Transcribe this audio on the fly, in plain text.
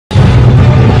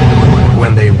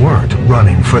weren't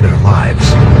running for their lives.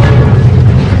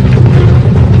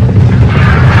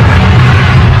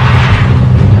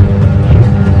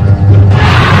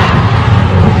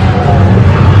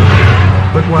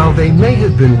 But while they may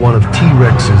have been one of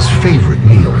T-Rex's favorite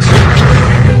meals,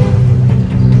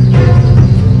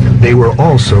 they were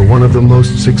also one of the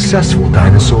most successful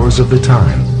dinosaurs of the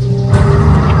time.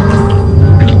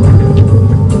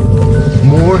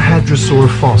 More hadrosaur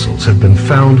fossils have been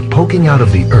found poking out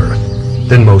of the earth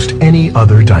than most any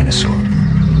other dinosaur.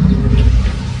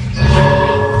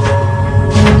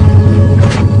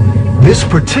 This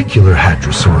particular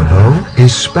hadrosaur, though,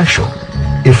 is special,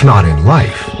 if not in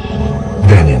life,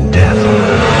 then in death.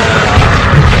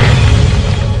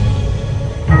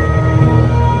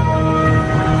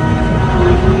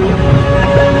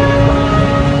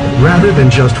 Rather than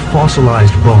just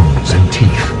fossilized bones and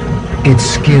teeth, its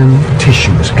skin,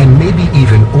 tissues, and maybe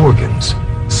even organs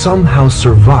somehow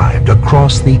survived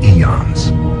across the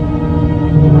eons.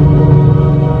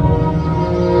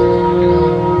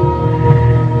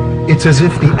 It's as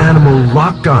if the animal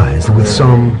locked eyes with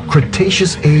some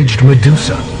Cretaceous-aged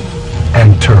Medusa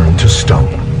and turned to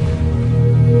stone.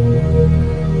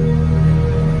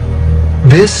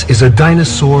 This is a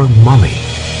dinosaur mummy,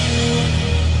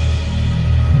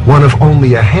 one of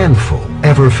only a handful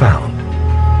ever found.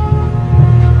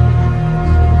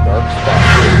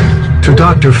 To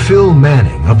Dr. Phil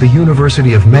Manning of the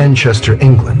University of Manchester,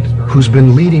 England, who's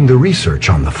been leading the research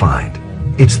on the find,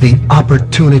 it's the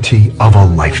opportunity of a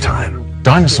lifetime.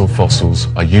 Dinosaur fossils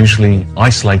are usually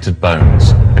isolated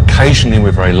bones. Occasionally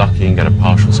we're very lucky and get a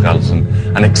partial skeleton,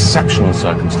 and exceptional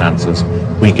circumstances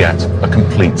we get a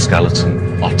complete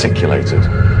skeleton articulated.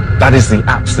 That is the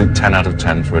absolute 10 out of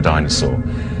 10 for a dinosaur.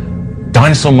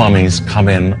 Dinosaur mummies come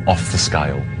in off the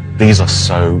scale. These are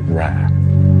so rare.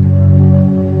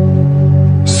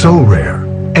 So rare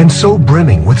and so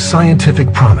brimming with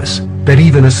scientific promise that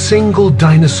even a single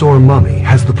dinosaur mummy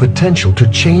has the potential to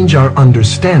change our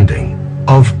understanding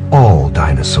of all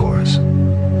dinosaurs.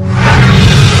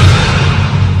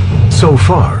 So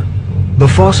far, the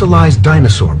fossilized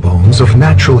dinosaur bones of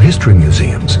natural history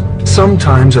museums,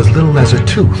 sometimes as little as a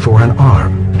tooth or an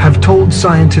arm, have told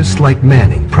scientists like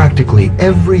Manning practically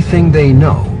everything they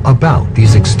know about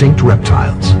these extinct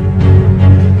reptiles.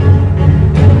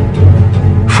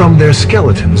 From their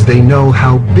skeletons, they know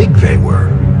how big they were.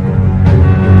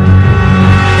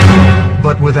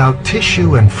 But without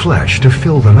tissue and flesh to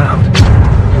fill them out,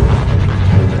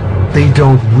 they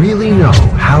don't really know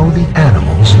how the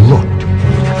animals looked.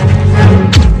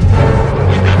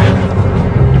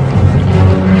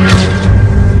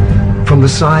 From the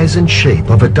size and shape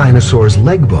of a dinosaur's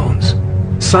leg bones,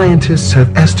 scientists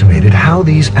have estimated how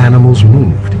these animals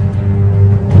moved.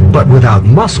 But without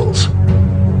muscles,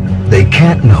 they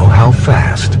can't know how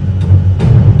fast.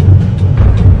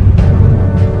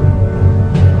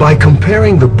 By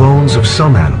comparing the bones of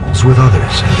some animals with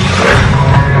others,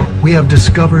 we have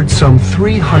discovered some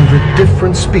 300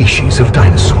 different species of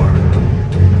dinosaur.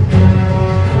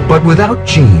 But without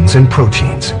genes and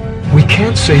proteins, we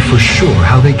can't say for sure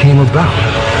how they came about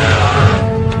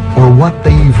or what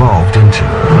they evolved into.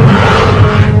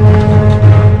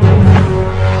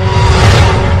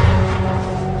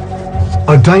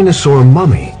 A dinosaur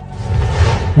mummy,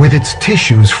 with its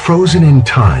tissues frozen in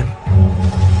time,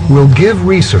 will give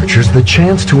researchers the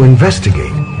chance to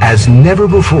investigate, as never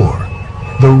before,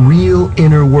 the real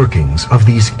inner workings of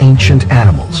these ancient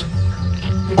animals,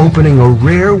 opening a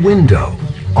rare window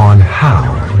on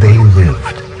how they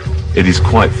lived. It is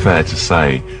quite fair to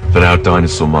say that our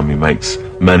dinosaur mummy makes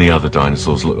many other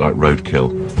dinosaurs look like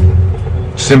roadkill,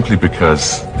 simply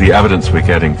because the evidence we're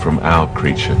getting from our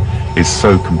creature is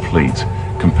so complete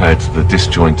compared to the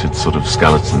disjointed sort of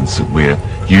skeletons that we're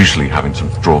usually having to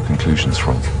draw conclusions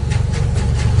from.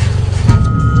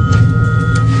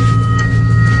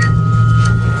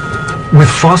 With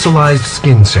fossilized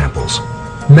skin samples,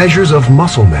 measures of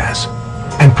muscle mass,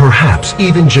 and perhaps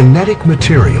even genetic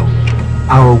material,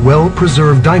 our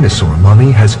well-preserved dinosaur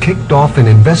mummy has kicked off an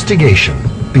investigation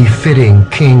befitting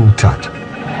King Tut,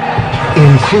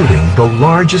 including the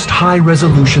largest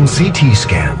high-resolution CT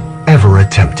scan ever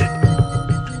attempted.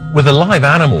 With a live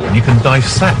animal, you can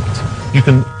dissect, you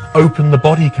can open the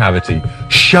body cavity,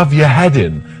 shove your head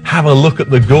in, have a look at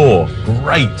the gore.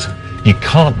 Great! You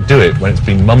can't do it when it's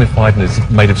been mummified and is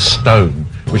made of stone,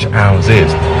 which ours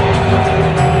is.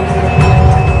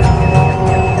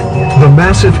 The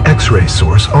massive X-ray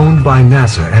source owned by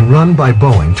NASA and run by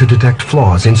Boeing to detect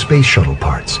flaws in space shuttle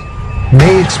parts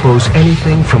may expose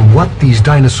anything from what these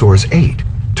dinosaurs ate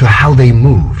to how they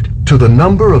moved to the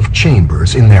number of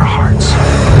chambers in their hearts.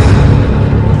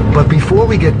 But before before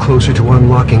we get closer to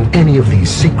unlocking any of these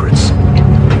secrets,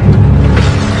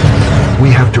 we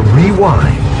have to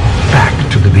rewind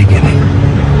back to the beginning.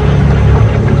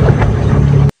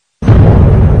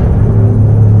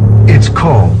 It's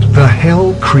called the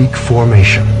Hell Creek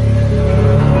Formation.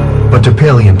 But to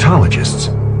paleontologists,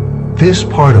 this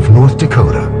part of North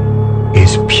Dakota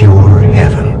is pure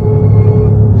heaven.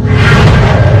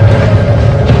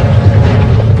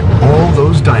 All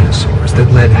those dinosaurs that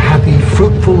led happy,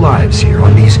 fruitful lives here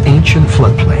on these ancient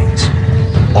floodplains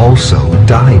also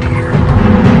died here.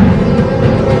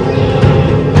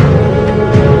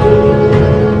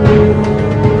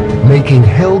 Making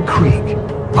Hell Creek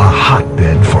a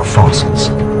hotbed for fossils.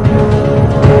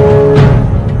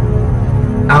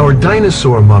 Our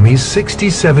dinosaur mummy's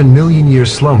 67 million year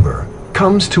slumber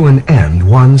comes to an end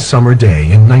one summer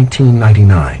day in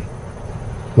 1999,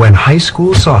 when high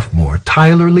school sophomore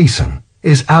Tyler Leeson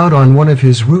is out on one of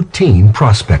his routine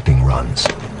prospecting runs.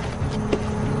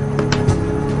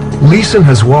 Leeson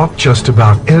has walked just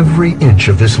about every inch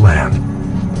of this land.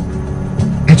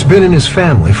 It's been in his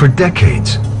family for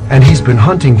decades, and he's been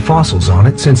hunting fossils on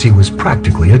it since he was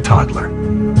practically a toddler.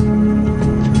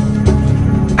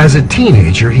 As a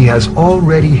teenager, he has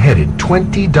already headed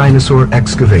 20 dinosaur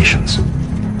excavations.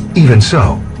 Even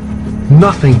so,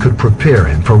 nothing could prepare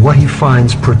him for what he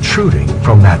finds protruding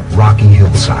from that rocky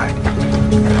hillside.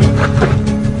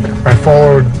 I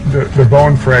followed the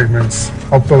bone fragments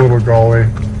up the little gully,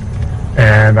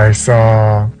 and I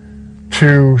saw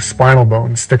 2 spinal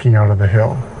bones sticking out of the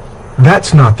hill.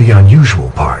 That's not the unusual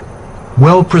part.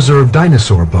 Well-preserved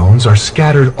dinosaur bones are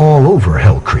scattered all over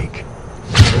Hell Creek.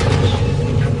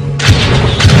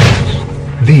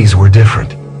 These were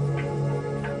different.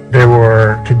 They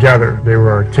were together, they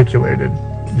were articulated,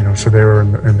 so they were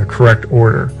in the correct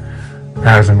order,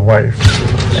 as in life.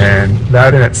 And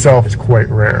that in itself is quite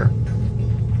rare.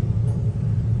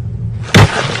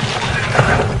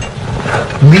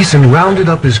 Leeson rounded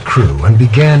up his crew and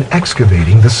began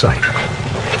excavating the site.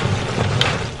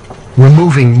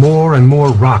 Removing more and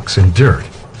more rocks and dirt,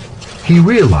 he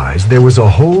realized there was a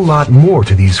whole lot more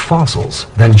to these fossils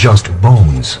than just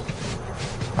bones.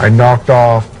 I knocked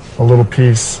off a little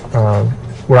piece of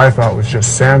what I thought was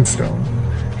just sandstone,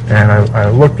 and I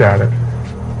looked at it,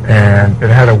 and it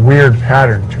had a weird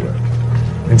pattern to it.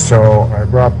 And so I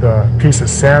brought the piece of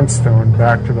sandstone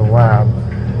back to the lab,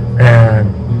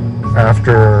 and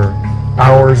after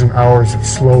hours and hours of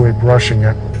slowly brushing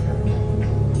it,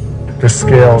 the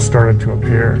scales started to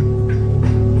appear.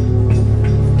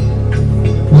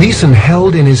 Leeson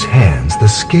held in his hands the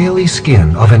scaly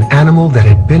skin of an animal that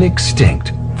had been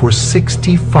extinct for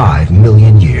 65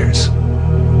 million years.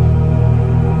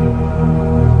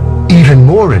 Even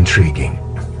more intriguing,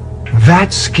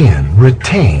 that skin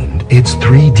retained its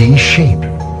 3D shape.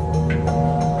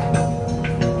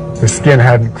 The skin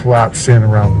hadn't collapsed in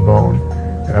around the bone.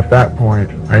 And at that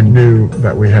point, I knew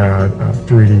that we had a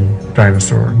 3D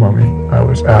dinosaur mummy. I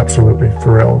was absolutely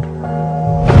thrilled.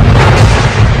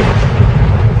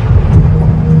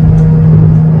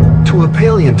 To a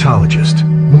paleontologist,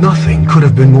 nothing could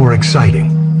have been more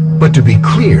exciting. But to be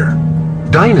clear,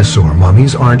 dinosaur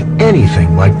mummies aren't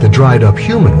anything like the dried-up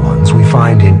human ones we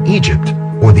find in Egypt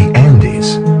or the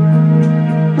Andes.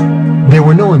 There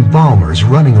were no embalmers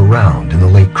running around in the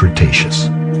late Cretaceous.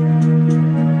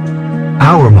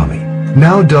 Our mummy,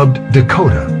 now dubbed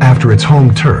Dakota after its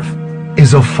home turf,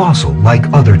 is a fossil like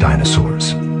other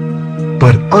dinosaurs.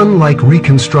 But unlike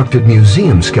reconstructed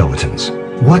museum skeletons,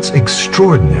 what's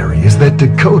extraordinary is that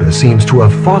Dakota seems to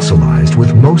have fossilized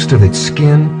with most of its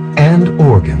skin and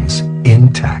organs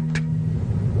intact.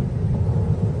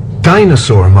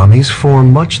 Dinosaur mummies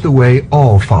form much the way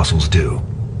all fossils do.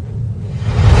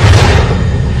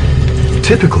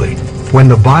 Typically, when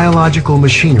the biological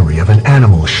machinery of an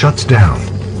animal shuts down,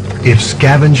 if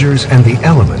scavengers and the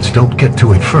elements don't get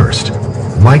to it first,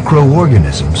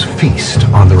 microorganisms feast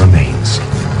on the remains.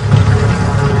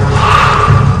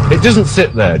 It doesn't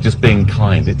sit there just being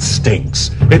kind, it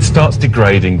stinks. It starts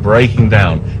degrading, breaking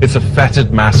down. It's a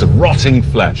fetid mass of rotting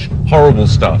flesh. Horrible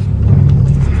stuff.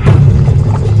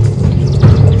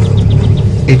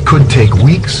 It could take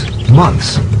weeks,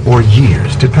 months, or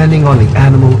years, depending on the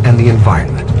animal and the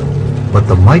environment. But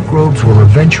the microbes will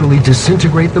eventually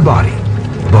disintegrate the body,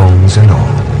 bones and all.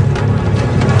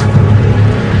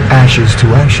 Ashes to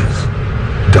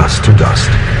ashes, dust to dust.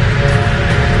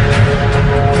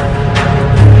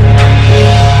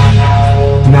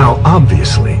 Now,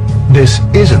 obviously, this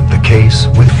isn't the case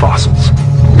with fossils.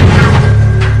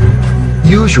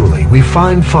 Usually, we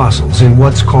find fossils in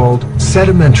what's called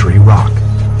sedimentary rock.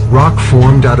 Rock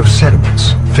formed out of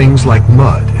sediments, things like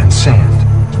mud and sand.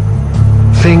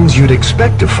 things you'd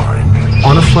expect to find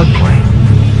on a floodplain,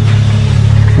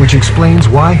 which explains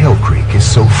why Hell Creek is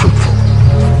so fruitful.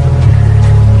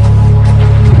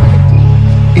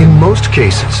 In most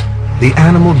cases, the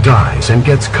animal dies and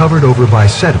gets covered over by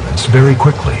sediments very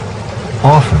quickly,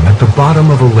 often at the bottom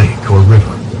of a lake or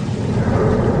river.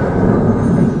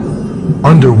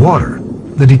 Underwater,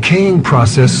 the decaying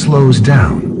process slows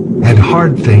down, and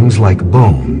hard things like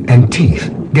bone and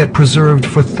teeth get preserved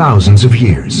for thousands of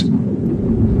years.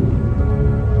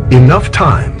 Enough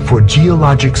time for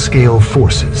geologic scale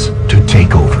forces to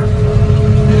take over.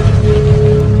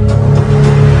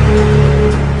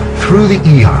 Through the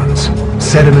eons,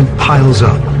 sediment piles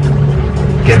up,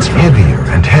 gets heavier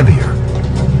and heavier,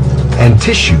 and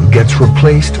tissue gets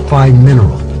replaced by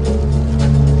mineral.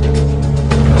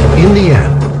 In the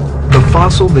end, the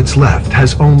fossil that's left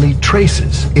has only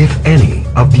traces, if any,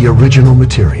 of the original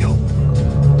material.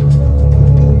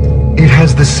 It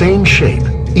has the same shape,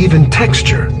 even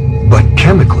texture, but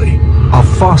chemically, a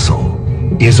fossil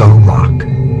is a rock.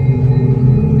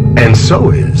 And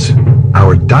so is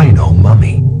our dino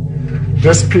mummy.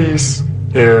 This piece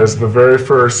is the very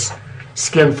first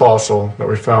skin fossil that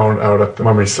we found out at the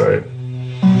mummy site.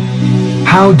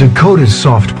 How Dakota's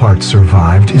soft part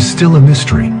survived is still a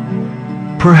mystery.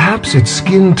 Perhaps its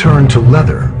skin turned to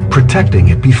leather, protecting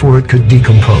it before it could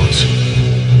decompose.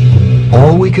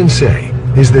 All we can say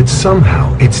is that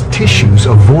somehow its tissues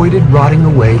avoided rotting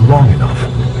away long enough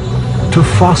to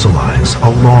fossilize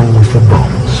along with the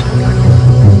bones.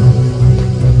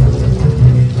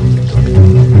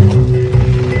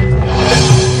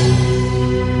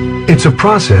 It's a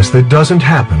process that doesn't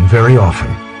happen very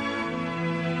often.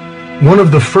 One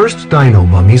of the first dino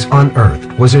mummies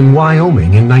unearthed was in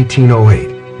Wyoming in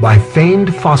 1908 by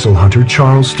famed fossil hunter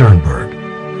Charles Sternberg.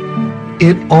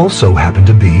 It also happened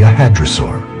to be a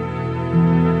hadrosaur.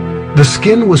 The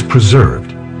skin was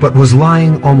preserved, but was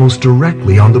lying almost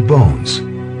directly on the bones.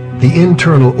 The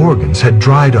internal organs had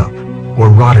dried up or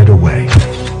rotted away.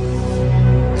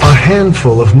 A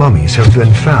handful of mummies have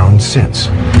been found since,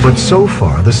 but so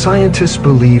far the scientists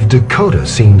believe Dakota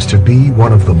seems to be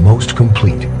one of the most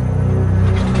complete.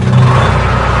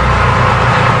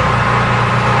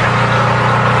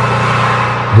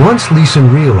 Once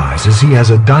Leeson realizes he has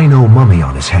a dino mummy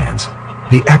on his hands,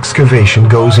 the excavation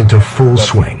goes into full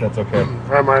swing. That's okay.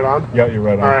 I'm right on? Yeah, you're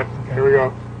right on. All right, here we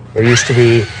go. There used to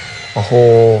be a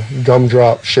whole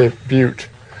gumdrop-shaped butte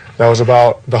that was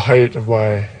about the height of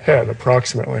my head,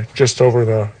 approximately, just over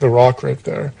the rock right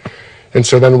there. And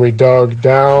so then we dug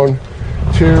down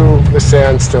to the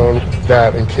sandstone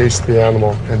that encased the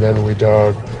animal, and then we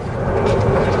dug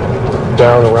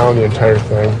down around the entire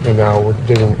thing, and now we're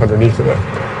digging underneath of it.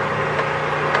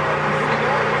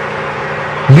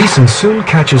 Leeson soon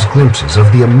catches glimpses of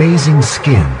the amazing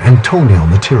skin and toenail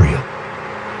material,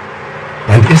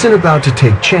 and isn't about to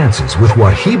take chances with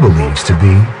what he believes to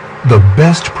be the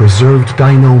best preserved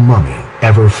dino mummy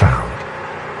ever found.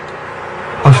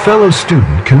 A fellow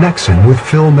student connects him with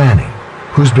Phil Manning,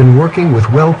 who's been working with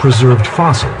well-preserved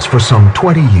fossils for some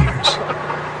 20 years.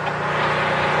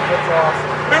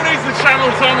 Who needs the channel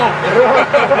tunnel?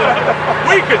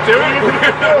 We could do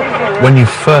it. When you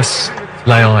first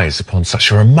lay eyes upon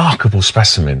such a remarkable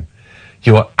specimen,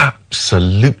 you are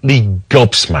absolutely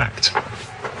gobsmacked.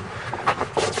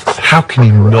 How can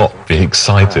you not be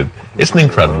excited? It's an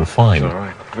incredible find. All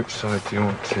right. Which side do you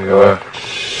want to...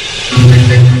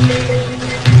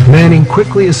 Manning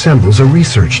quickly assembles a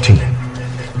research team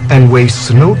and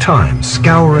wastes no time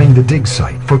scouring the dig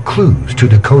site for clues to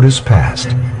Dakota's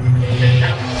past.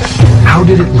 How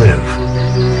did it live?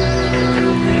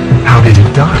 How did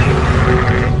it die?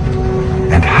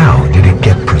 And how did it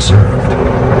get preserved?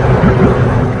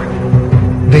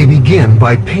 They begin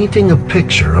by painting a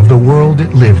picture of the world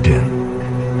it lived in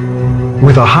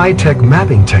with a high-tech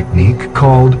mapping technique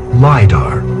called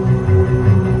LiDAR.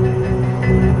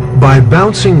 By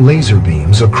bouncing laser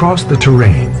beams across the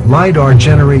terrain, LiDAR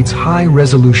generates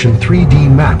high-resolution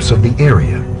 3D maps of the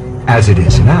area as it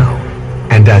is now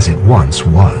and as it once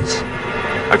was.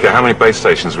 Okay, how many base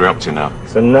stations are we up to now?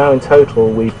 So now in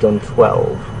total we've done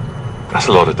 12. That's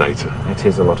a lot of data. It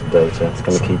is a lot of data. It's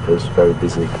going to keep us very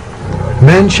busy.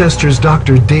 Manchester's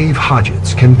Dr. Dave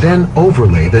Hodgetts can then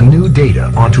overlay the new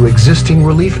data onto existing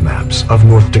relief maps of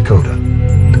North Dakota.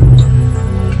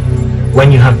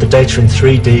 When you have the data in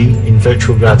 3D, in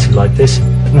virtual reality like this,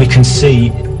 we can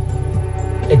see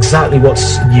exactly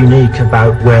what's unique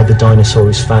about where the dinosaur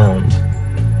is found.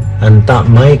 And that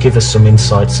may give us some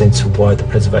insights into why the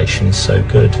preservation is so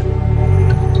good.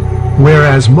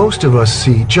 Whereas most of us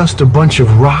see just a bunch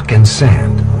of rock and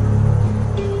sand,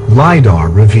 LiDAR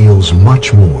reveals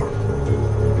much more.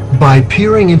 By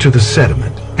peering into the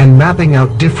sediment and mapping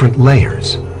out different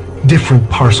layers, different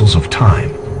parcels of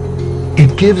time,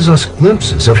 it gives us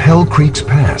glimpses of Hell Creek's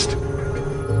past.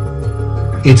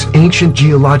 Its ancient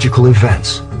geological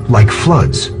events, like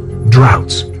floods,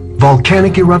 droughts,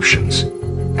 volcanic eruptions,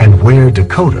 and where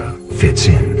Dakota fits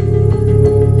in.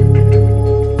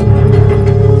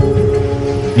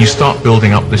 You start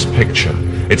building up this picture.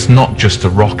 It's not just a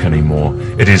rock anymore.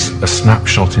 It is a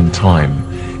snapshot in time.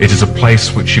 It is a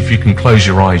place which, if you can close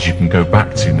your eyes, you can go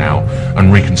back to now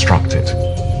and reconstruct it.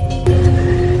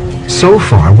 So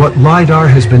far, what LiDAR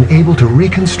has been able to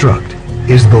reconstruct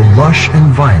is the lush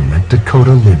environment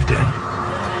Dakota lived in.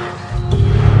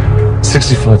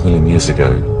 65 million years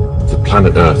ago, the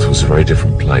planet Earth was a very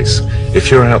different place.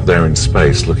 If you're out there in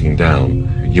space looking down,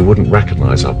 you wouldn't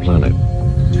recognize our planet.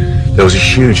 There was a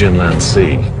huge inland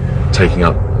sea taking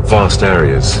up vast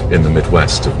areas in the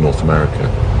Midwest of North America.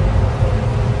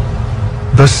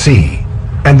 The sea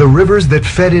and the rivers that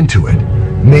fed into it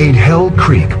made Hell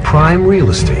Creek prime real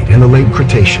estate in the late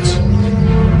Cretaceous,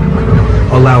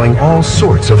 allowing all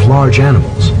sorts of large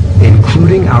animals,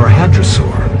 including our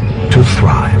hadrosaur, to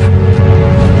thrive.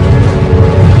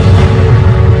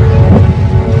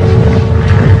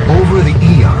 Over the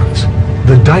eons,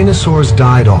 the dinosaurs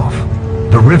died off,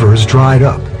 the rivers dried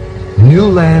up, new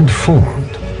land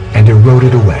formed and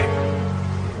eroded away.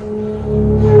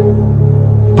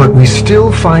 But we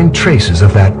still find traces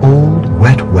of that old,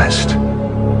 wet west.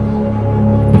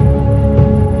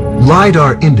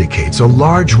 LiDAR indicates a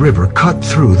large river cut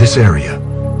through this area,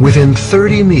 within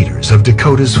 30 meters of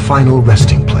Dakota's final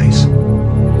resting place.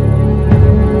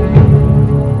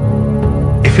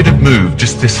 If it had moved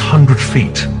just this 100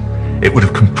 feet, it would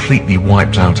have completely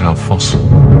wiped out our fossil.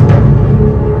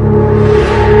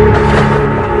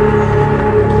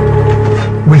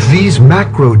 With these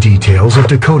macro details of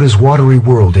Dakota's watery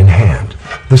world in hand,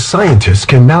 the scientists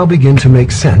can now begin to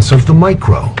make sense of the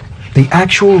micro, the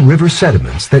actual river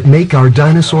sediments that make our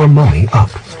dinosaur mummy up.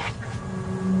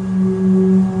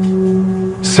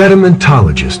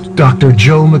 Sedimentologist Dr.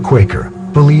 Joe McQuaker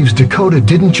believes Dakota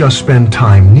didn't just spend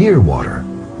time near water,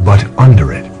 but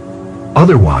under it.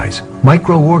 Otherwise,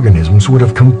 microorganisms would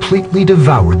have completely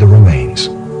devoured the remains.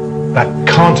 That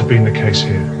can't have been the case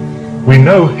here. We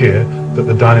know here that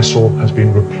the dinosaur has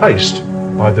been replaced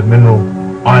by the mineral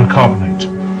iron carbonate.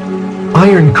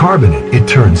 Iron carbonate, it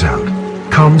turns out,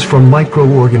 comes from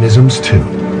microorganisms too,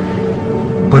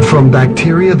 but from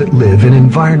bacteria that live in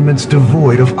environments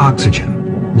devoid of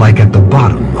oxygen, like at the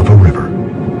bottom of a river.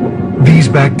 These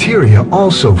bacteria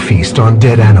also feast on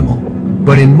dead animal,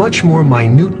 but in much more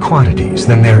minute quantities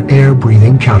than their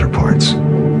air-breathing counterparts.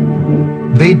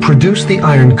 They'd produce the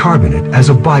iron carbonate as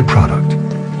a byproduct,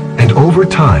 and over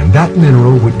time that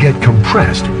mineral would get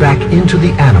compressed back into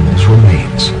the animal's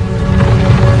remains.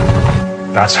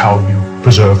 That's how you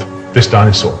preserve this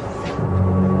dinosaur.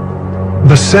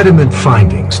 The sediment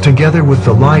findings, together with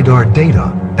the LiDAR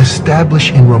data,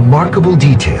 establish in remarkable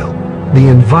detail the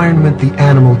environment the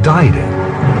animal died in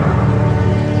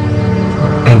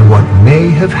and what may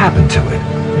have happened to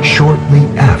it shortly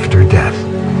after death.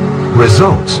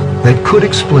 Results that could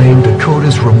explain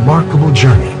Dakota's remarkable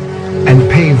journey and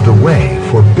pave the way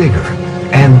for bigger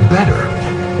and better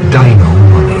dino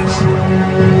mummies.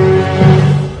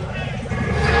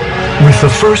 With the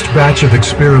first batch of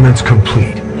experiments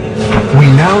complete, we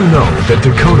now know that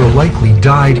Dakota likely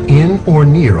died in or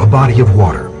near a body of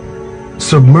water,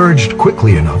 submerged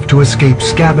quickly enough to escape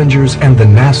scavengers and the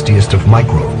nastiest of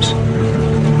microbes,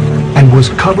 and was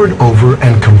covered over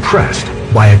and compressed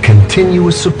by a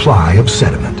continuous supply of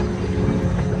sediment.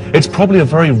 It's probably a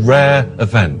very rare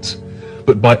event,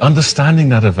 but by understanding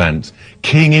that event,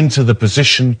 keying into the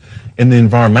position in the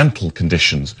environmental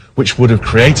conditions which would have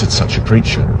created such a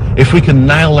creature, if we can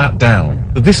nail that down,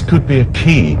 this could be a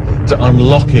key to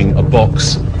unlocking a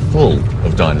box full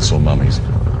of dinosaur mummies.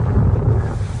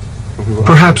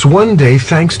 Perhaps one day,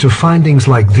 thanks to findings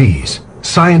like these,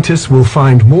 scientists will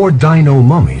find more dino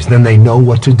mummies than they know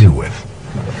what to do with.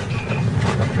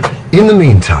 In the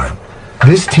meantime,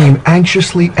 this team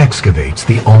anxiously excavates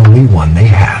the only one they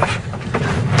have.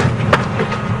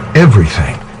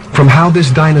 Everything, from how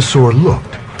this dinosaur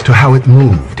looked to how it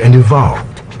moved and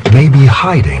evolved, may be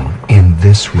hiding in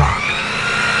this rock.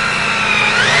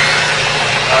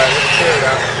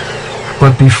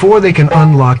 But before they can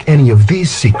unlock any of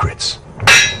these secrets,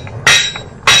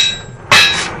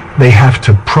 they have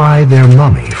to pry their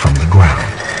mummy from the ground,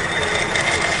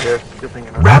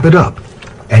 wrap it up,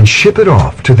 and ship it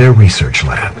off to their research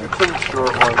lab.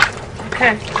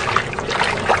 Okay.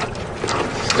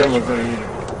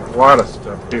 a lot of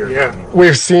stuff here. Yeah,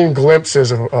 we've seen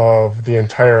glimpses of the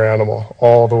entire animal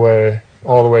all the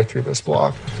way through this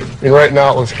block. I mean, right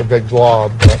now it looks like a big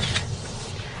blob, but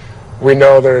we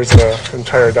know there's an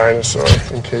entire dinosaur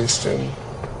encased in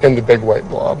the big white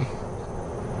blob.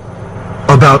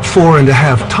 About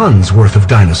 4.5 tons worth of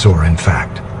dinosaur, in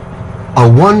fact. A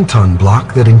 1-ton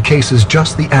block that encases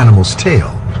just the animal's tail,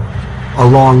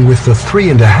 along with the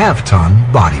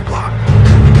 3.5-ton body block.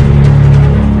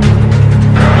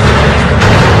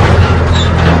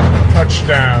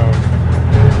 Touchdown.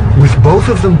 With both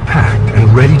of them packed and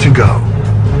ready to go,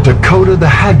 Dakota the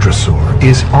Hadrosaur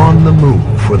is on the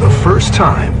move for the first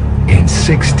time in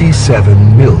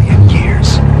 67 million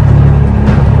years.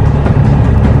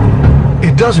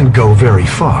 It doesn't go very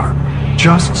far,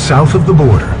 just south of the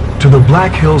border to the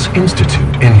Black Hills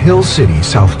Institute in Hill City,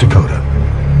 South Dakota.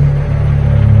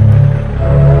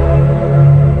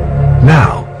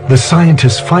 Now, the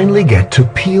scientists finally get to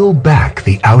peel back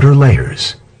the outer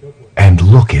layers and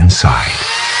look inside.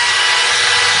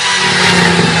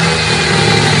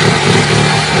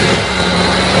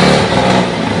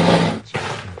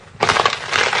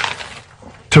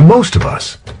 To most of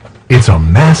us, it's a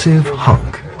massive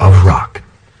hunk of rock.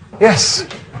 Yes.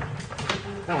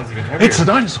 It's a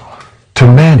dinosaur. To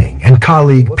Manning and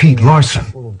colleague Pete Larson,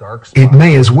 it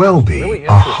may as well be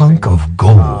a hunk of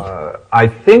gold. I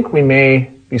think we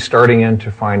may be starting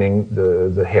into finding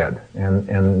the head,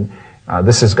 and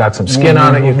this has got some skin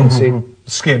on it, you can see.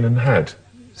 Skin and head.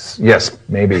 Yes,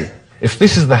 maybe. If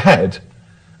this is the head,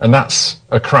 and that's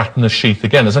a keratinous sheath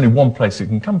again, there's only one place it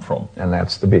can come from. And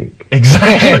that's the beak.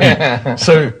 Exactly.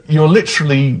 So you're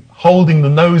literally holding the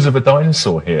nose of a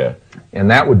dinosaur here. And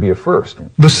that would be a first.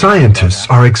 The scientists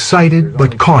are excited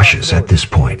but cautious at this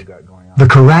point. The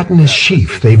keratinous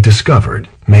sheath they've discovered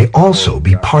may also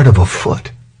be part of a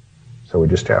foot. So we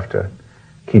just have to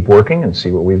keep working and see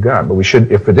what we've got. But we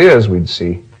should, if it is, we'd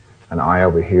see an eye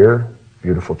over here,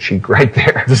 beautiful cheek right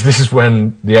there. This is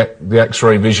when the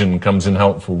X-ray vision comes in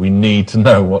helpful. We need to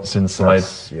know what's inside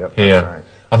here. Right.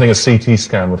 I think a CT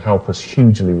scan would help us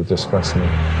hugely with this specimen.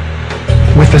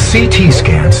 With the CT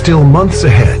scan still months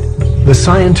ahead, the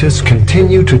scientists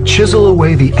continue to chisel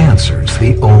away the answers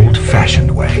the old-fashioned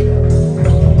way.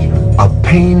 A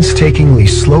painstakingly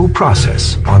slow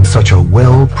process on such a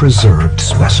well-preserved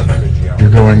specimen. You're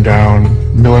going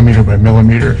down millimeter by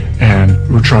millimeter, and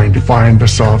we're trying to find the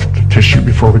soft tissue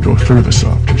before we go through the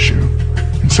soft tissue.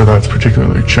 And so that's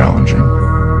particularly challenging.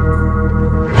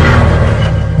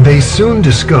 They soon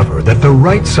discover that the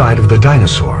right side of the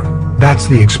dinosaur, that's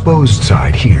the exposed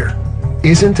side here,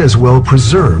 isn't as well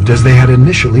preserved as they had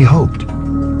initially hoped.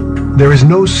 There is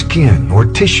no skin or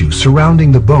tissue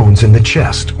surrounding the bones in the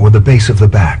chest or the base of the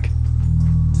back.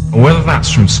 Whether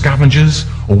that's from scavengers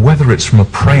or whether it's from a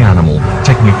prey animal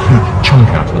taking a huge chunk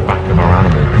out of the back of our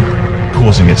animal,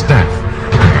 causing its death,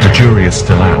 the jury is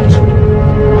still out.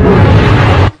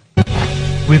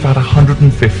 We've had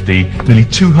 150, nearly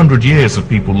 200 years of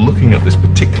people looking at this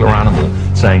particular animal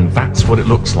saying that's what it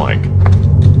looks like.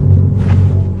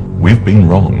 We've been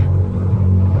wrong.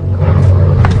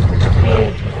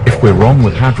 If we're wrong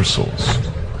with hadrosaurs,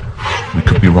 we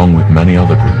could be wrong with many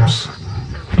other groups.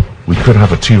 We could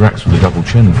have a T-Rex with a double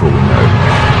chin for all we know.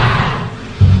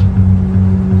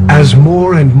 As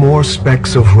more and more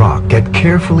specks of rock get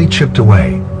carefully chipped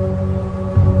away,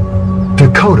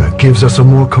 Dakota gives us a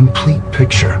more complete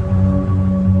picture.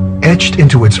 Etched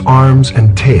into its arms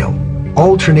and tail,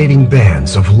 alternating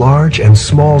bands of large and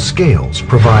small scales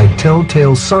provide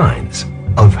telltale signs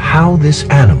of how this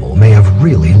animal may have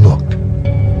really looked.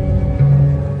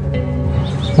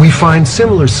 We find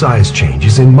similar size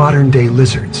changes in modern-day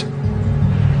lizards,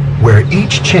 where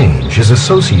each change is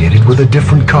associated with a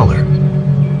different color.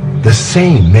 The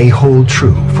same may hold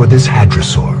true for this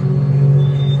hadrosaur.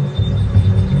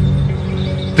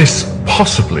 This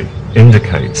possibly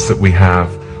indicates that we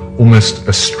have almost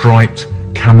a striped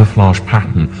camouflage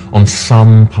pattern on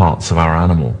some parts of our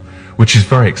animal, which is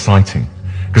very exciting,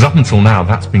 because up until now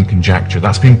that's been conjecture,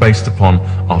 that's been based upon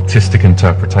artistic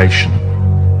interpretation.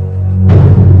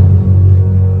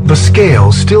 The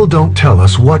scales still don't tell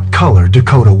us what color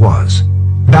Dakota was.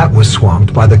 That was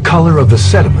swamped by the color of the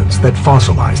sediments that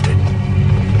fossilized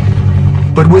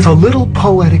it. But with a little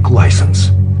poetic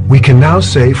license, we can now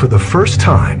say for the first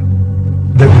time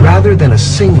that rather than a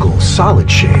single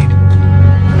solid shade,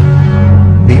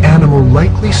 the animal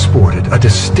likely sported a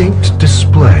distinct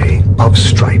display of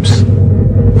stripes.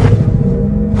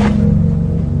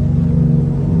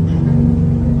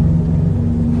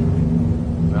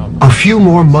 A few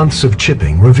more months of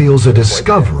chipping reveals a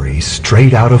discovery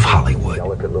straight out of Hollywood.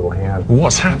 Delicate little hand. have.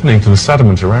 What's happening to the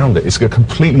sediment around it? It's got a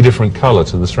completely different color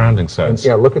to the surrounding surface.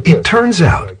 Yeah, look at this. It turns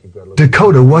out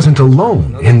Dakota wasn't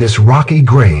alone in this rocky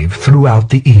grave throughout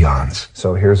the eons.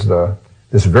 So here's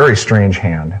this very strange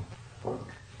hand.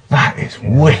 That is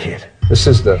wicked. This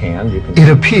is the hand. You can It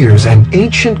appears an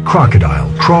ancient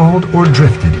crocodile crawled or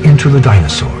drifted into the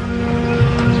dinosaur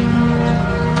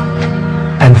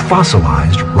and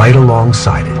fossilized right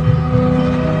alongside it.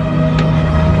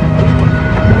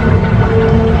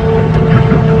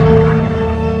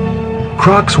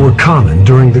 Crocs were common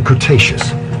during the Cretaceous,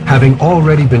 having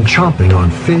already been chomping on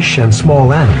fish and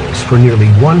small animals for nearly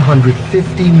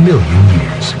 150 million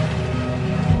years.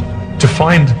 To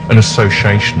find an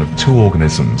association of two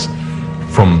organisms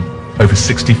from over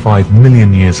 65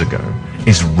 million years ago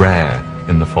is rare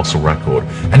in the fossil record,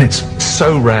 and it's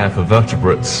so rare for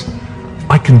vertebrates,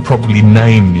 I can probably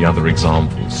name the other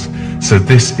examples. So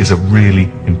this is a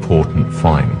really important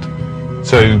find.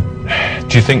 So,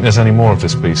 do you think there's any more of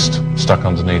this beast stuck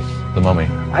underneath the mummy?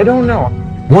 I don't know.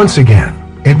 Once again,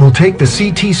 it will take the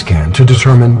CT scan to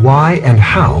determine why and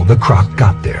how the croc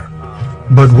got there.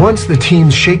 But once the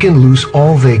team's shaken loose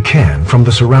all they can from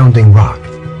the surrounding rock,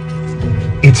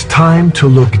 it's time to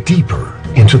look deeper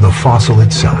into the fossil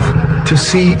itself to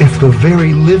see if the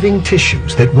very living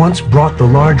tissues that once brought the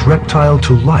large reptile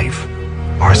to life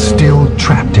are still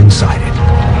trapped inside it.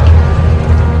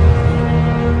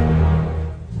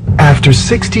 After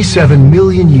 67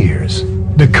 million years,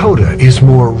 Dakota is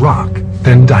more rock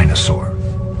than dinosaur.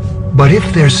 But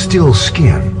if there's still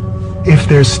skin, if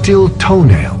there's still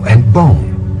toenail and bone,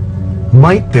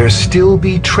 might there still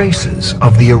be traces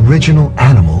of the original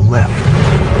animal left?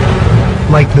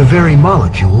 Like the very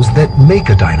molecules that make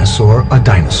a dinosaur,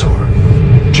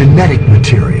 genetic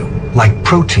material like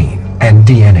protein and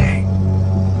DNA.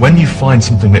 When you find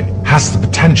something that has the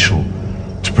potential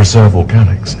to preserve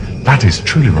organics, that is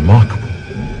truly remarkable.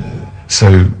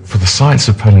 So for the science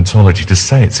of paleontology to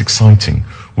say it's exciting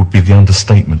would be the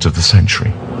understatement of the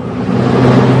century.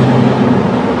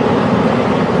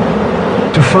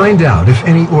 To find out if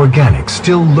any organics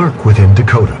still lurk within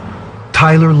Dakota,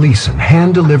 Tyler Leeson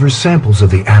hand-delivers samples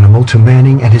of the animal to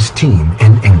Manning and his team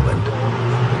in England.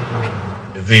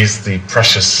 Are these the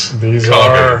precious These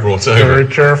cargo are brought over? very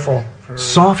careful.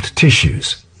 Soft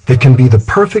tissues that can be the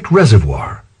perfect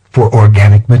reservoir for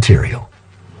organic material.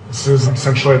 This is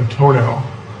essentially a toenail,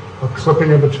 a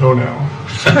clipping of a toenail.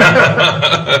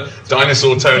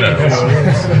 Dinosaur toenails.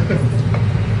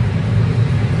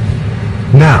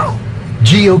 Now,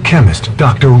 geochemist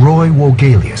Dr. Roy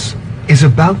Wogelius is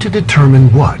about to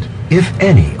determine what, if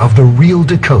any, of the real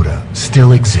Dakota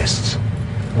still exists.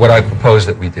 What I propose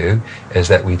that we do is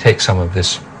that we take some of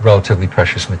this relatively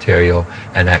precious material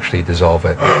and actually dissolve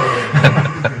it.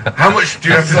 How much do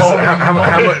you have to dissolve?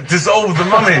 How much dissolve the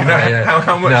mummy?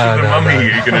 How much of the mummy are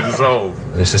you going to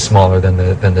dissolve? This is smaller than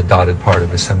the dotted part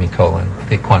of the semicolon,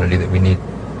 the quantity that we need.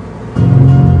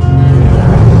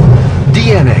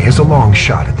 DNA is a long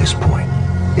shot at this point.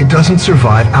 It doesn't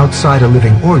survive outside a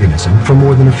living organism for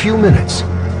more than a few minutes,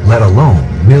 let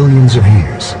alone millions of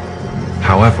years.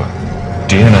 However,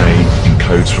 DNA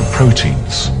encodes for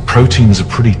proteins. Proteins are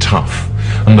pretty tough,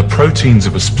 and the proteins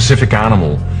of a specific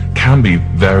animal can be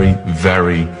very,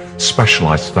 very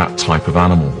specialized to that type of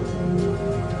animal.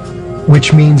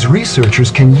 Which means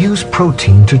researchers can use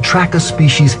protein to track a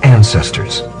species'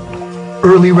 ancestors,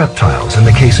 early reptiles in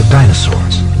the case of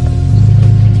dinosaurs,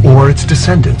 or its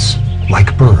descendants,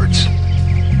 like birds.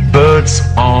 Birds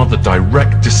are the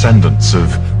direct descendants of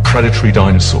predatory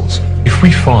dinosaurs. If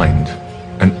we find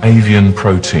an avian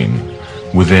protein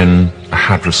within a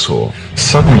hadrosaur,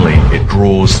 suddenly it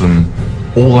draws them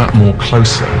all that more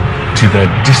closer to their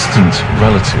distant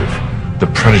relative, the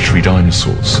predatory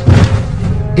dinosaurs.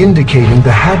 Indicating the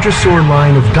hadrosaur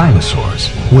line of dinosaurs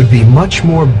would be much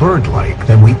more bird-like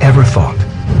than we ever thought.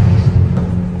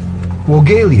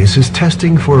 Wogelius is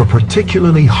testing for a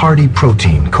particularly hardy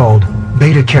protein called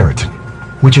beta-carotene,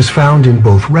 which is found in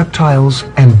both reptiles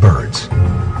and birds.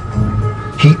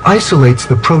 He isolates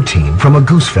the protein from a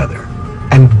goose feather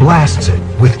and blasts it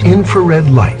with infrared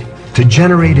light to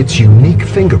generate its unique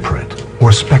fingerprint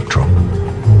or spectrum.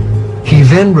 He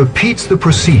then repeats the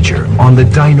procedure on the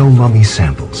dino mummy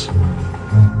samples.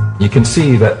 You can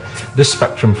see that this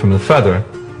spectrum from the feather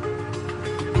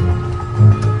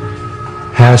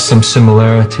has some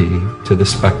similarity to the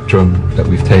spectrum that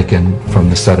we've taken from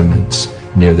the sediments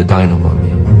near the dino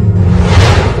mummy.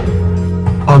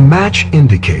 A match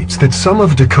indicates that some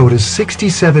of Dakota's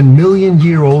 67 million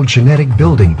year old genetic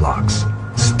building blocks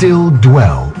still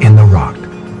dwell in the rock.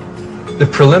 The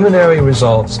preliminary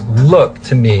results look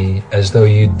to me as though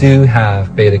you do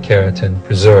have beta-carotene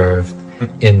preserved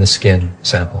in the skin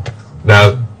sample.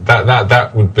 Now,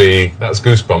 that's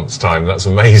goosebumps time. That's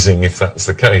amazing if that's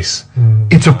the case.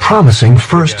 It's a promising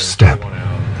first step.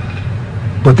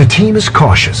 But the team is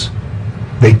cautious.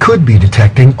 They could be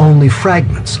detecting only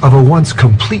fragments of a once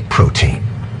complete protein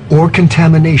or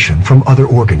contamination from other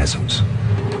organisms.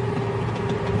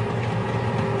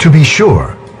 To be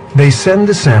sure, they send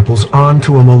the samples on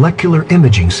to a molecular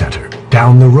imaging center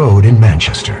down the road in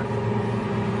Manchester.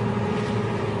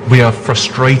 We are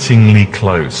frustratingly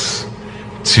close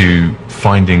to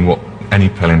finding what any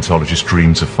paleontologist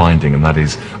dreams of finding, and that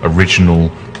is original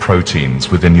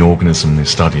proteins within the organism they're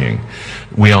studying.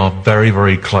 We are very,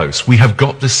 very close. We have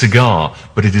got the cigar,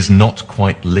 but it is not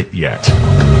quite lit yet.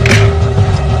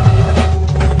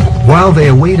 While they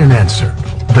await an answer,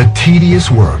 the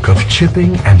tedious work of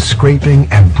chipping and scraping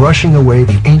and brushing away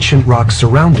the ancient rocks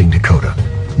surrounding Dakota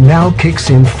now kicks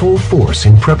in full force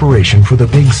in preparation for the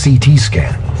big CT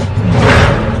scan.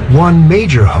 One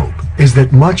major hope is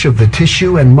that much of the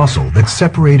tissue and muscle that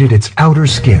separated its outer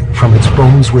skin from its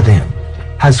bones within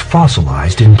has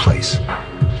fossilized in place.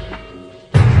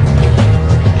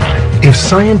 If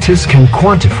scientists can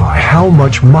quantify how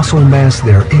much muscle mass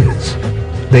there is,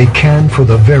 they can, for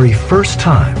the very first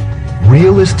time,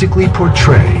 realistically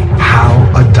portray how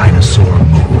a dinosaur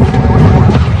moved.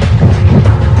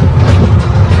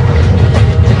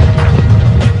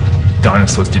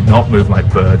 Dinosaurs did not move like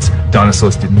birds.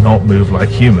 Dinosaurs did not move like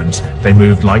humans. They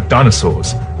moved like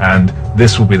dinosaurs. And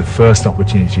this will be the first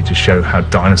opportunity to show how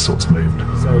dinosaurs moved.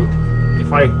 So,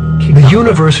 if I keep the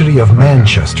University of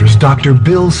Manchester's Dr.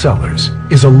 Bill Sellers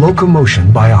is a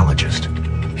locomotion biologist.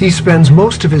 He spends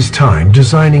most of his time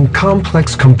designing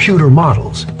complex computer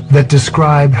models that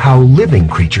describe how living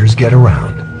creatures get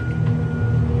around.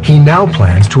 He now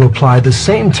plans to apply the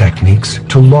same techniques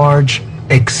to large,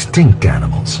 extinct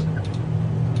animals.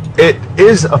 It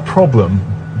is a problem,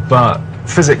 but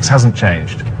physics hasn't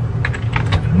changed.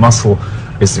 Muscle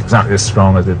is exactly as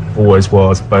strong as it always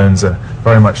was. Bones are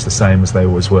very much the same as they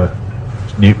always were.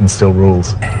 Newton still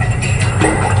rules.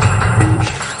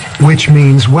 Which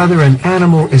means whether an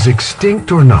animal is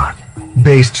extinct or not,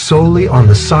 based solely on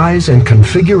the size and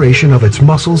configuration of its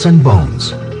muscles and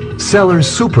bones, Sellers'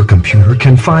 supercomputer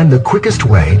can find the quickest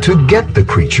way to get the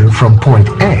creature from point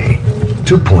A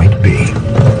to point B.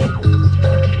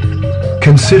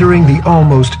 Considering the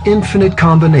almost infinite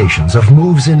combinations of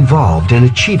moves involved in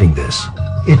achieving this,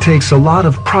 it takes a lot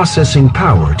of processing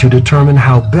power to determine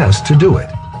how best to do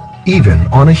it, even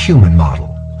on a human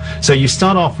model. So you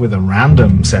start off with a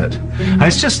random set, and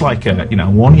it's just like a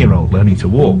one-year-old learning to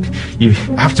walk. You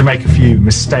have to make a few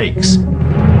mistakes.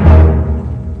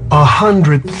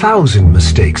 100,000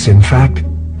 mistakes, in fact,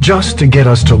 just to get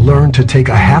us to learn to take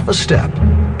a half a step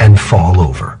and fall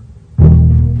over.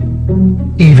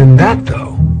 Even that,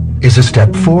 though, is a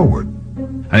step forward.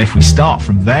 And if we start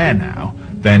from there now,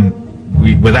 then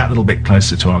we're that little bit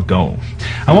closer to our goal.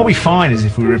 And what we find is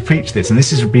if we repeat this, and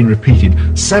this has been repeated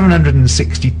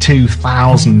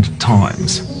 762,000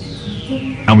 times,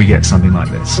 and we get something like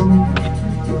this.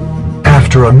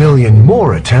 After 1 million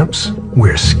more attempts,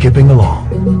 we're skipping along.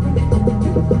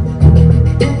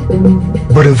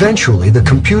 But eventually the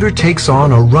computer takes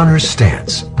on a runner's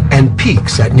stance and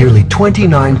peaks at nearly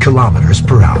 29 kilometers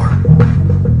per hour.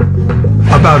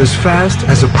 About as fast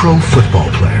as a pro football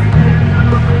player.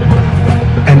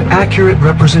 An accurate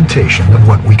representation of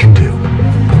what we can do.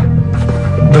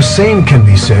 The same can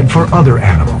be said for other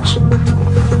animals.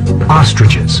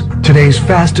 Ostriches, today's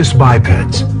fastest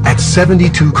bipeds, at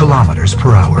 72 kilometers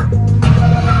per hour.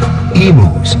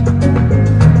 Emus,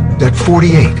 at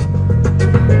 48.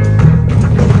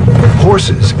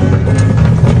 Horses,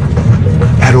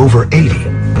 at over 80.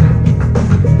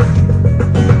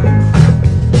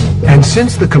 And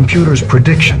since the computer's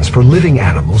predictions for living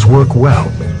animals work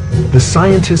well, the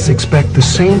scientists expect the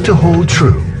same to hold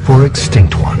true for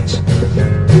extinct ones.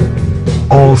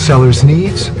 All Sellers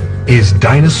needs is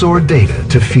dinosaur data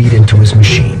to feed into his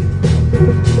machine.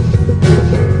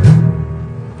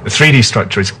 The 3D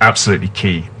structure is absolutely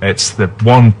key. It's the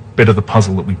one bit of the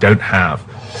puzzle that we don't have.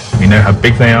 We know how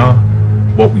big they are.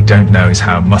 What we don't know is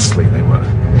how muscly they were.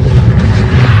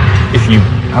 If you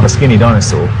have a skinny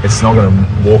dinosaur, it's not going to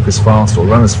walk as fast or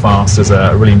run as fast as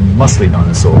a really muscly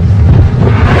dinosaur.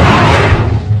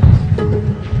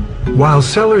 While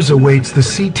Sellers awaits the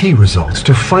CT results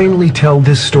to finally tell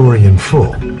this story in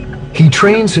full, he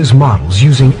trains his models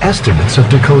using estimates of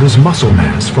Dakota's muscle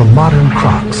mass from modern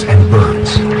crocs and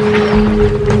birds.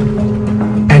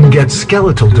 And gets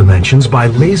skeletal dimensions by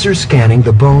laser scanning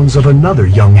the bones of another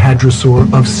young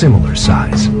hadrosaur of similar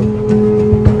size.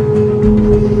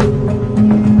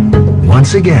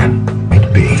 Once again,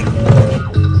 it be.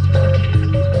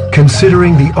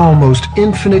 Considering the almost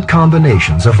infinite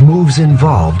combinations of moves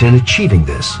involved in achieving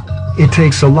this, it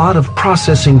takes a lot of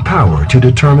processing power to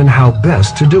determine how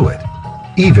best to do it,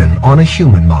 even on a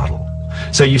human model.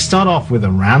 So you start off with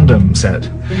a random set,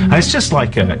 and it's just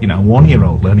like a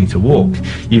 1-year-old learning to walk.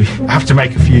 You have to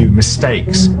make a few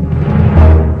mistakes.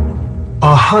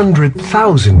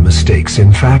 100,000 mistakes,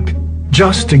 in fact,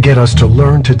 just to get us to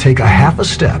learn to take a half a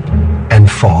step and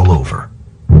fall over.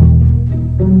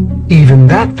 Even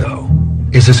that, though,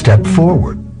 is a step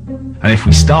forward. And if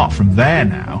we start from there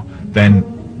now, then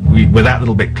we're that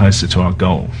little bit closer to our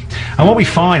goal. And what we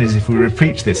find is if we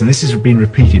repeat this, and this has been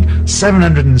repeated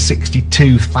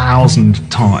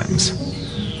 762,000 times,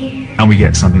 and we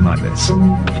get something like this.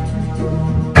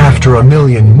 After 1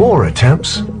 million more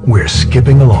attempts, we're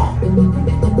skipping along.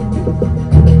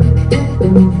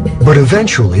 But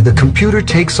eventually the computer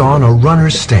takes on a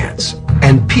runner's stance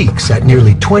and peaks at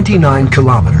nearly 29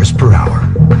 kilometers per hour.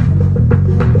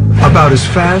 About as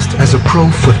fast as a pro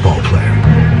football player.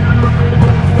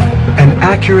 An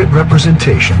accurate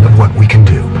representation of what we can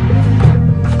do.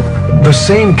 The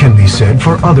same can be said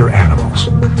for other animals.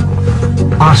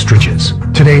 Ostriches,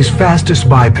 today's fastest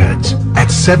bipeds,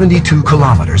 at 72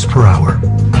 kilometers per hour.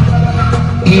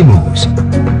 Emus,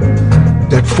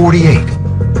 at 48.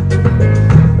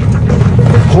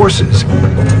 Horses,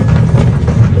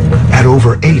 at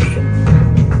over 80.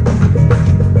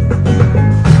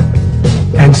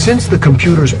 And since the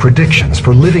computer's predictions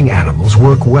for living animals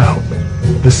work well,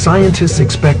 the scientists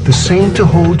expect the same to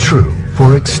hold true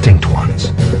for extinct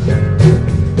ones.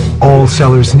 All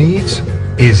Sellers needs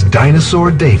is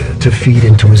dinosaur data to feed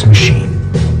into his machine.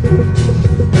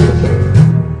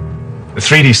 The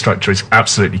 3D structure is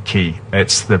absolutely key.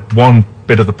 It's the one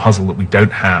bit of the puzzle that we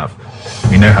don't have.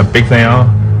 We know how big they are.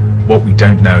 What we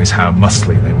don't know is how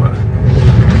muscly they were.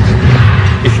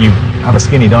 If you have a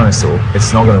skinny dinosaur,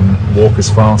 it's not going to walk as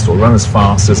fast or run as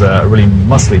fast as a really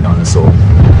muscly dinosaur.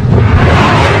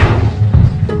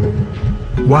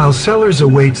 While Sellers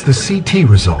awaits the CT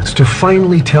results to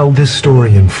finally tell this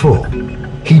story in full,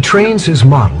 he trains his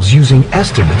models using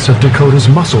estimates of Dakota's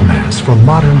muscle mass from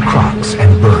modern crocs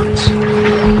and birds.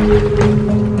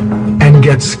 And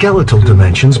gets skeletal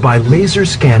dimensions by laser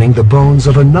scanning the bones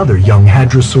of another young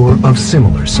hadrosaur of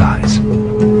similar size.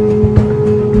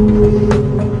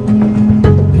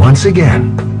 Once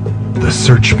again, the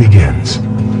search begins.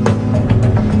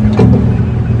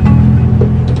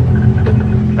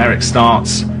 There it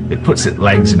starts, it puts its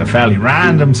legs in a fairly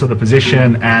random sort of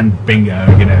position, and bingo,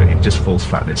 it just falls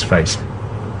flat on its face.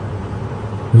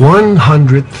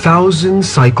 100,000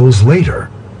 cycles later.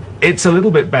 It's a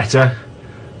little bit better,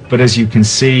 but as you can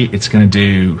see, it's going to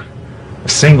do a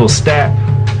single step,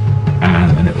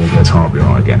 and then it all goes horribly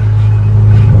wrong again.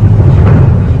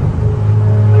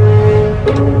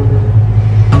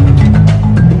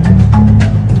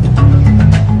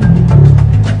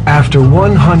 After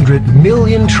 100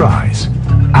 million tries,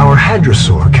 our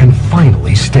hadrosaur can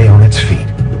finally stay on its feet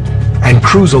and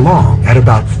cruise along at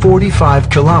about 45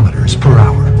 kilometers per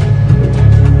hour.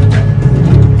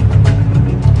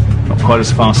 Not quite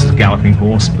as fast as a galloping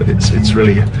horse, but it's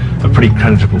really a pretty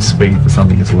creditable speed for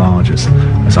something as large as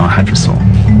our hadrosaur.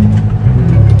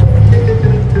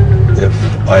 If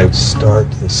I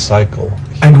start the cycle...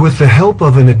 And with the help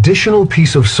of an additional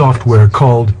piece of software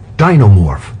called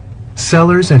Dinomorph,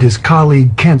 Sellers and his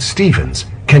colleague Kent Stevens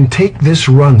can take this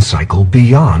run cycle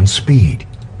beyond speed.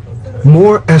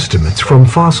 More estimates from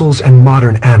fossils and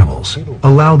modern animals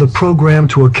allow the program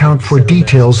to account for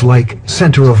details like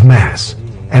center of mass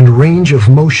and range of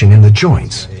motion in the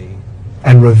joints,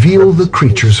 and reveal the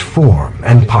creature's form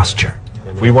and posture.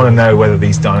 We want to know whether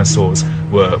these dinosaurs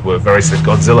were very sort of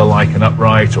Godzilla-like and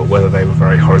upright, or whether they were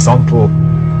very horizontal.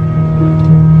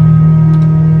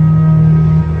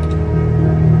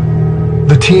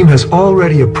 The team has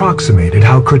already approximated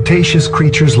how Cretaceous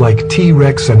creatures like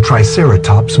T-Rex and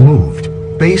Triceratops moved,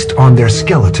 based on their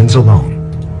skeletons alone.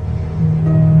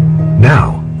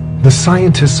 Now, the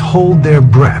scientists hold their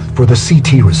breath for the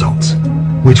CT results,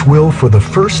 which will for the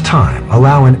first time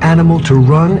allow an animal to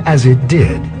run as it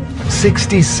did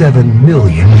 67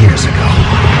 million years ago.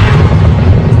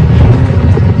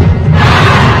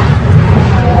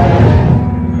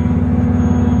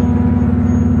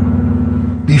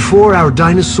 Before our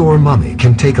dinosaur mummy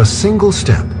can take a single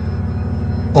step,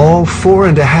 all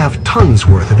 4.5 tons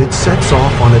worth of it sets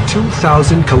off on a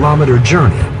 2,000-kilometer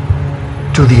journey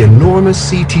to the enormous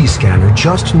CT scanner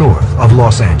just north of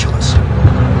Los Angeles.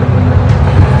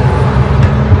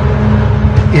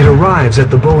 It arrives at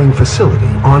the Boeing facility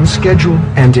on schedule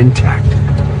and intact.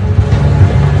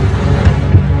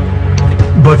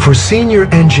 But for senior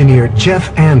engineer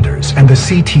Jeff Anders and the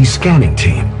CT scanning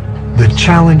team, the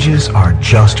challenges are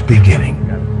just beginning.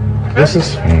 This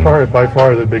is by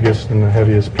far the biggest and the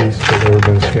heaviest piece that's ever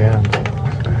been scanned.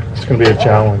 It's going to be a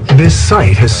challenge. This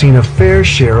site has seen a fair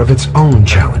share of its own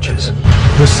challenges.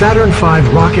 The Saturn V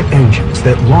rocket engines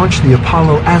that launched the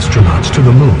Apollo astronauts to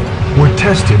the moon were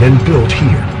tested and built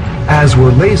here, as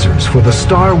were lasers for the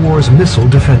Star Wars missile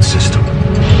defense system.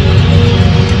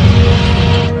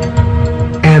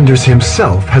 Anders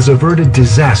himself has averted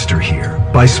disaster here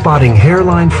by spotting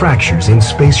hairline fractures in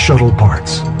space shuttle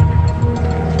parts.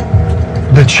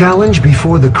 The challenge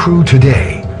before the crew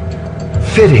today: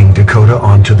 fitting Dakota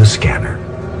onto the scanner.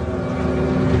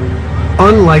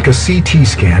 Unlike a CT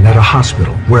scan at a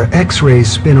hospital where X-rays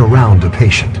spin around a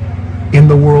patient, in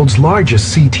the world's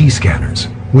largest CT scanners,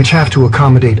 which have to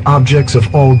accommodate objects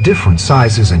of all different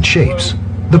sizes and shapes,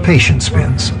 the patient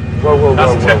spins.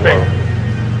 That's tipping.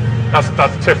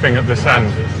 That's tipping at this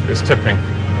end. It's tipping.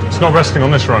 It's not resting on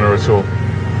this runner at all.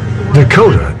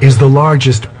 Dakota is the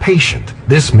largest patient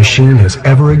this machine has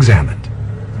ever examined.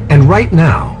 And right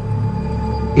now,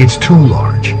 it's too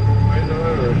large.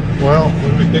 Well,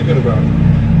 what are we thinking about?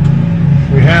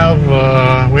 We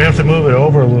have to move it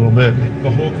over a little bit.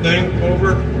 The whole thing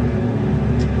over?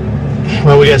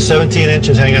 Well, we got 17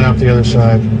 inches hanging off the other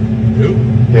side.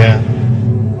 Yeah.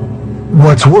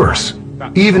 What's worse,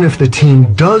 even if the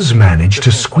team does manage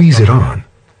to squeeze it on,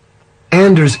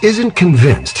 Anders isn't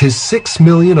convinced his 6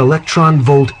 million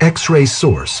electron-volt X-ray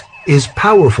source is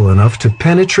powerful enough to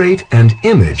penetrate and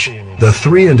image the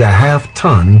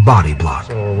 3.5-ton body block.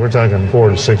 So we're talking 4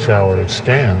 to 6 hour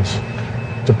scans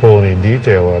to pull any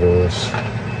detail out of this.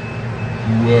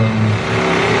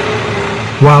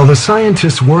 While the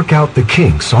scientists work out the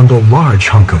kinks on the large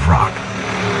hunk of rock,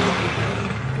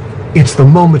 it's the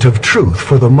moment of truth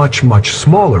for the much, much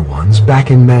smaller ones back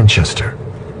in Manchester.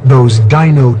 Those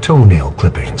dino toenail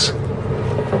clippings.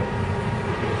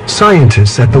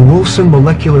 Scientists at the Wolfson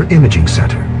Molecular Imaging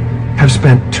Center have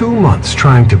spent 2 months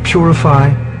trying to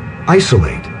purify,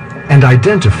 isolate, and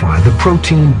identify the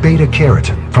protein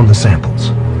beta-carotene from the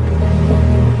samples.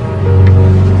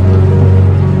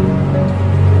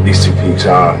 These two peaks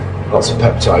are lots of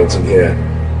peptides in here.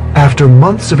 After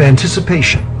months of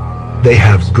anticipation, they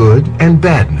have good and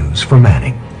bad news for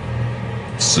Manning.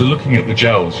 So looking at the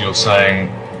gels, you're saying,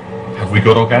 have we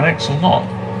got organics or not?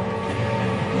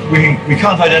 We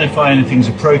can't identify anything as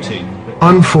a protein.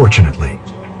 Unfortunately,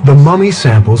 the mummy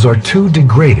samples are too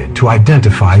degraded to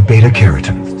identify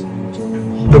beta-carotene.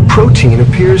 The protein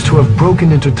appears to have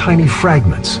broken into tiny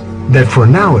fragments that, for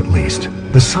now at least,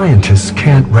 the scientists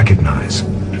can't recognize.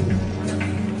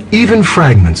 Even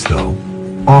fragments, though,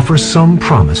 offer some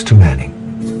promise to Manning.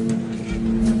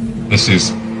 This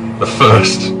is the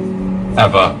first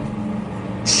ever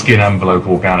skin envelope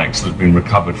organics that have been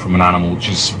recovered from an animal which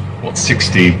is, what,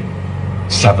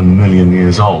 67 million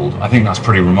years old. I think that's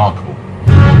pretty remarkable.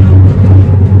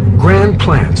 Grand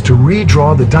plans to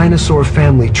redraw the dinosaur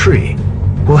family tree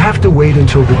will have to wait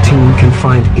until the team can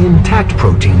find intact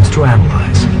proteins to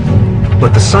analyze.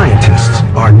 But the scientists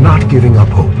are not giving up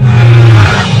hope.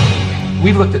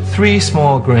 We've looked at 3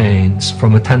 small grains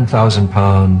from a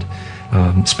 10,000-pound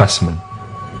specimen.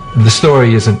 The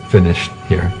story isn't finished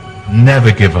here.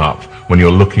 Never give up when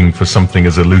you're looking for something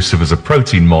as elusive as a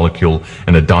protein molecule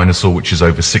in a dinosaur which is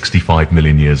over 65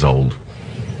 million years old.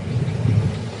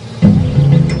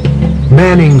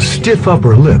 Manning's stiff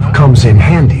upper lip comes in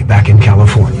handy back in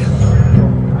California.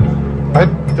 I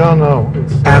don't know.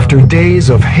 After days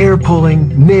of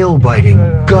hair-pulling, nail-biting,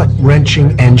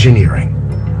 gut-wrenching engineering,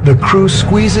 the crew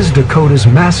squeezes Dakota's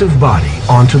massive body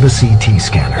onto the CT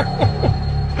scanner.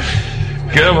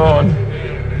 Come on.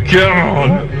 Come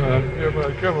on.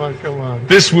 Come on.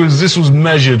 This was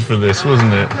measured for this,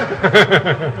 wasn't it?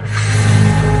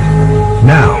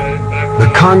 Now, the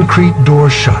concrete door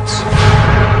shuts.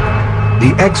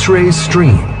 The X-rays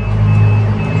stream.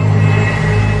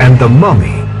 And the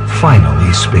mummy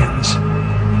finally spins.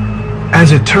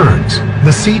 As it turns,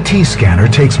 the CT scanner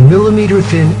takes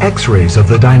millimeter-thin X-rays of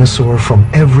the dinosaur from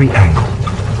every angle,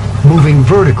 moving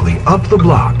vertically up the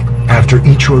block after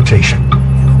each rotation.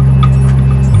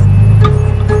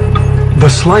 The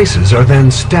slices are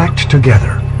then stacked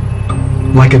together,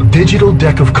 like a digital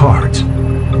deck of cards,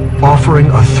 offering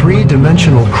a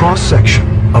 3-dimensional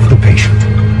cross-section of the patient.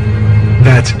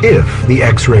 That's if the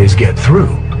X-rays get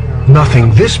through.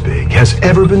 Nothing this big has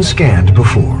ever been scanned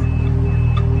before.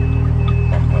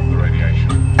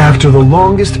 After the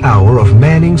longest hour of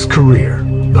Manning's career,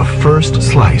 the first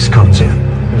slice comes in.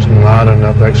 There's not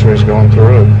enough X-rays going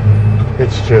through it.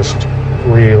 It's just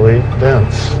really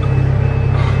dense.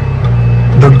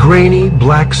 The grainy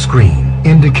black screen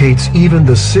indicates even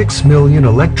the 6 million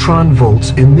electron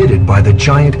volts emitted by the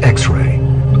giant X-ray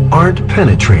aren't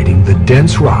penetrating the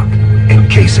dense rock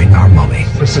encasing our mummy.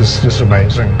 This is just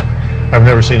amazing. I've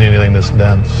never seen anything this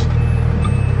dense.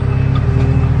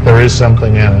 There is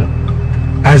something in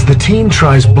it. As the team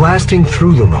tries blasting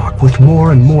through the rock with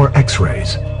more and more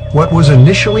X-rays, what was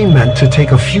initially meant to take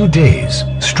a few days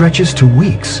stretches to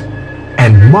weeks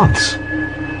and months,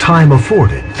 time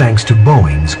afforded thanks to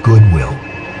Boeing's goodwill.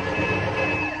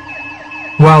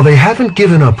 While they haven't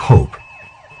given up hope,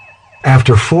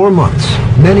 after 4 months,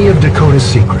 many of Dakota's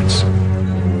secrets,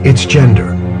 its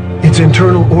gender, its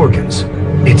internal organs,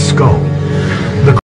 its skull,